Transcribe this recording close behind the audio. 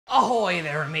Ahoy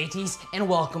there, mateys, and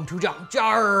welcome to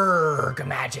Junk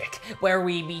Magic, where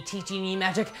we be teaching ye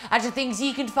magic as the things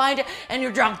ye can find in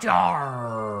your junk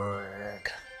jar.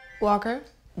 Walker,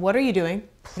 what are you doing?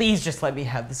 Please just let me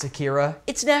have this, Akira.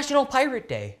 It's National Pirate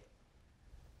Day.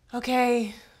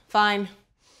 Okay, fine.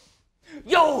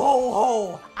 Yo ho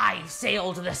ho! I've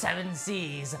sailed the 7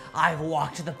 seas. I've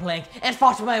walked the plank and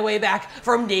fought my way back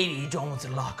from Davy Jones'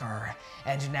 locker.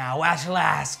 And now, at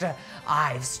last,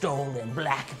 I've stolen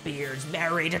Blackbeard's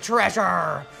buried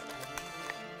treasure.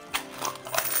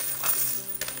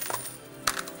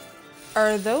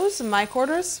 Are those my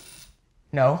quarters?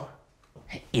 No,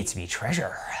 it's me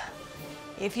treasure.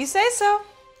 If you say so.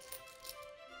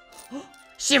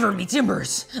 Shiver me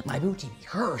timbers, my booty be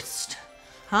cursed.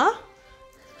 Huh?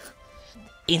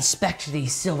 Inspect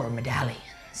these silver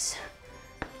medallions.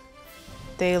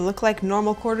 They look like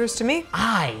normal quarters to me.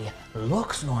 Aye,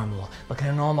 looks normal, but can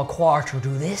a normal quarter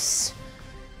do this?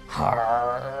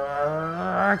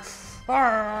 Arg,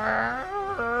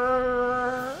 arg,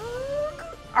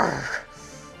 arg,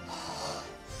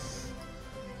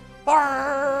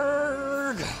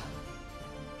 arg.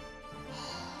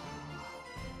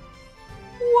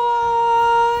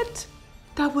 What?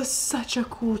 That was such a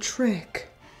cool trick.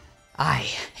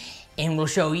 Aye, and we'll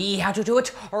show ye how to do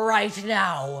it right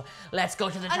now. Let's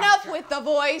go to the Enough with the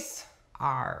voice.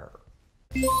 Arr.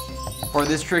 For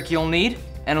this trick you'll need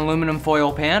an aluminum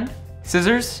foil pan,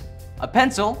 scissors, a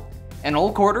pencil, an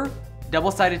old quarter,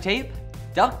 double-sided tape,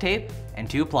 duct tape, and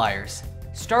 2 pliers.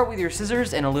 Start with your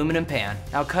scissors and aluminum pan.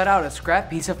 Now cut out a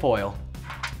scrap piece of foil.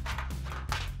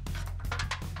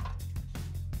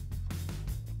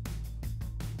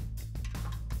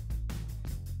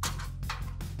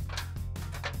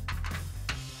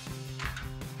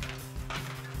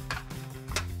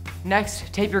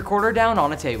 Next, tape your quarter down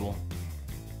on a table.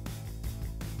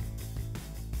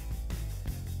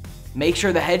 Make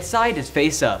sure the head side is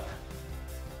face up.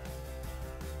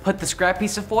 Put the scrap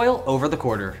piece of foil over the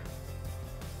quarter.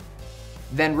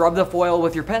 Then rub the foil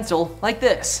with your pencil like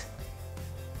this.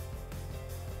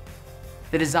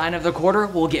 The design of the quarter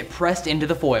will get pressed into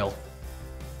the foil.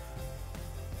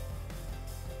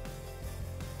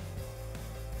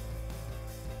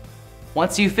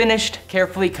 Once you've finished,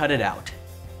 carefully cut it out.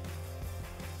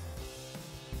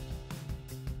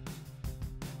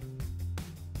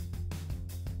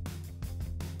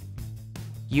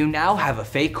 You now have a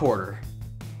fake quarter.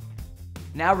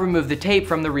 Now remove the tape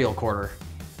from the real quarter.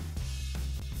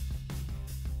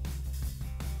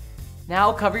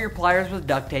 Now cover your pliers with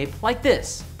duct tape like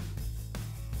this.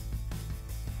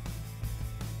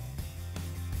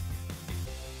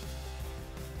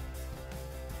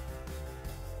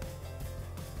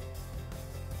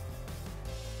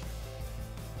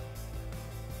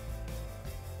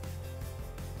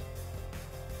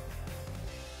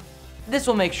 This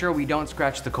will make sure we don't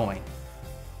scratch the coin.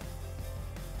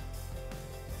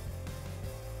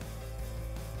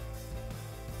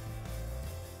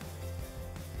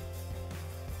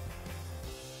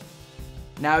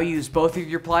 Now use both of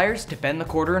your pliers to bend the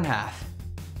quarter in half.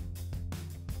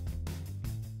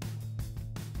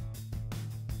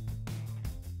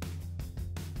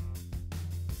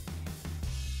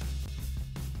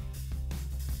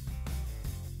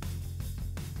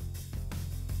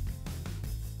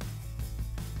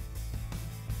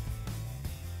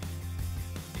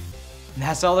 And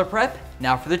that's all the prep.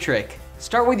 Now for the trick.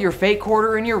 Start with your fake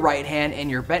quarter in your right hand and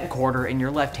your bent quarter in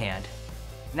your left hand.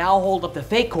 Now hold up the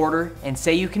fake quarter and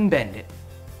say you can bend it.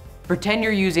 Pretend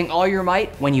you're using all your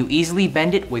might when you easily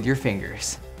bend it with your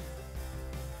fingers.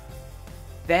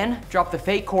 Then drop the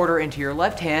fake quarter into your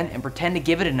left hand and pretend to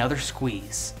give it another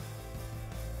squeeze.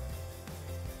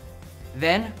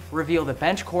 Then reveal the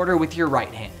bent quarter with your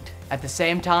right hand. At the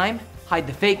same time, hide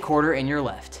the fake quarter in your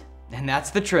left. And that's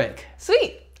the trick.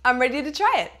 Sweet, I'm ready to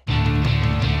try it.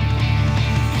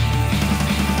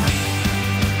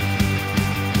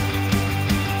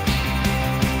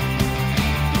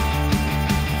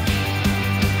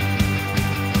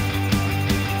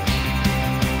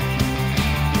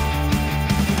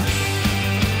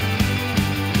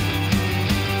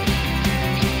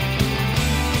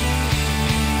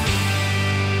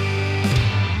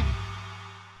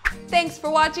 Thanks for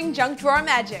watching Junk Drawer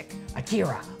Magic.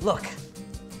 Akira, look.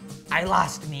 I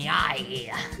lost me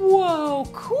eye. Whoa,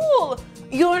 cool.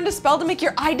 You learned a spell to make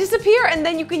your eye disappear and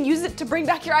then you can use it to bring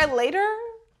back your eye later?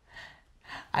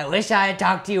 I wish I had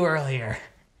talked to you earlier.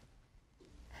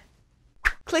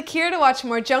 Click here to watch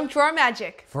more Junk Drawer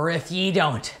Magic. For if ye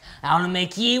don't, I'll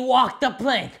make ye walk the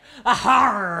plank.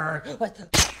 Ahar! What the?